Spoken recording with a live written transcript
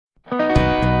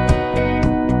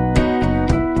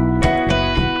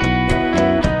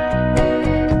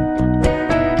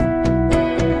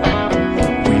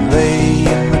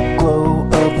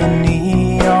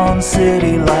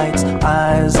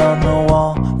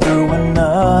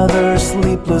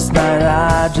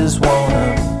just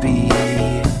wanna be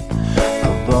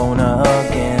alone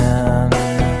again.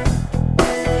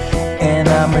 And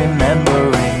I'm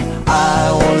remembering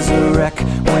I was a wreck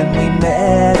when we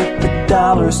met at the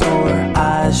dollar store.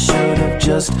 I should have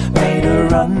just made a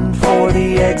run for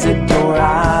the exit door.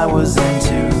 I was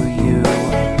into you,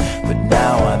 but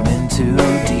now I'm in too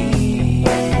deep.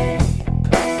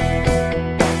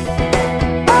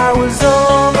 I was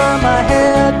over my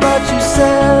head, but you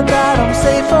said that I'm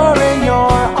safer in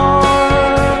your arms.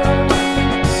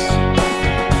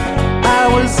 I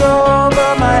was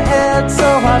over my head, so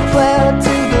I fled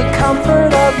to the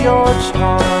comfort of your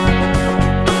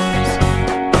charms.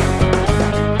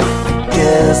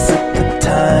 Guess at the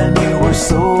time you were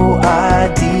so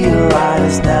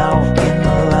idealized. Now in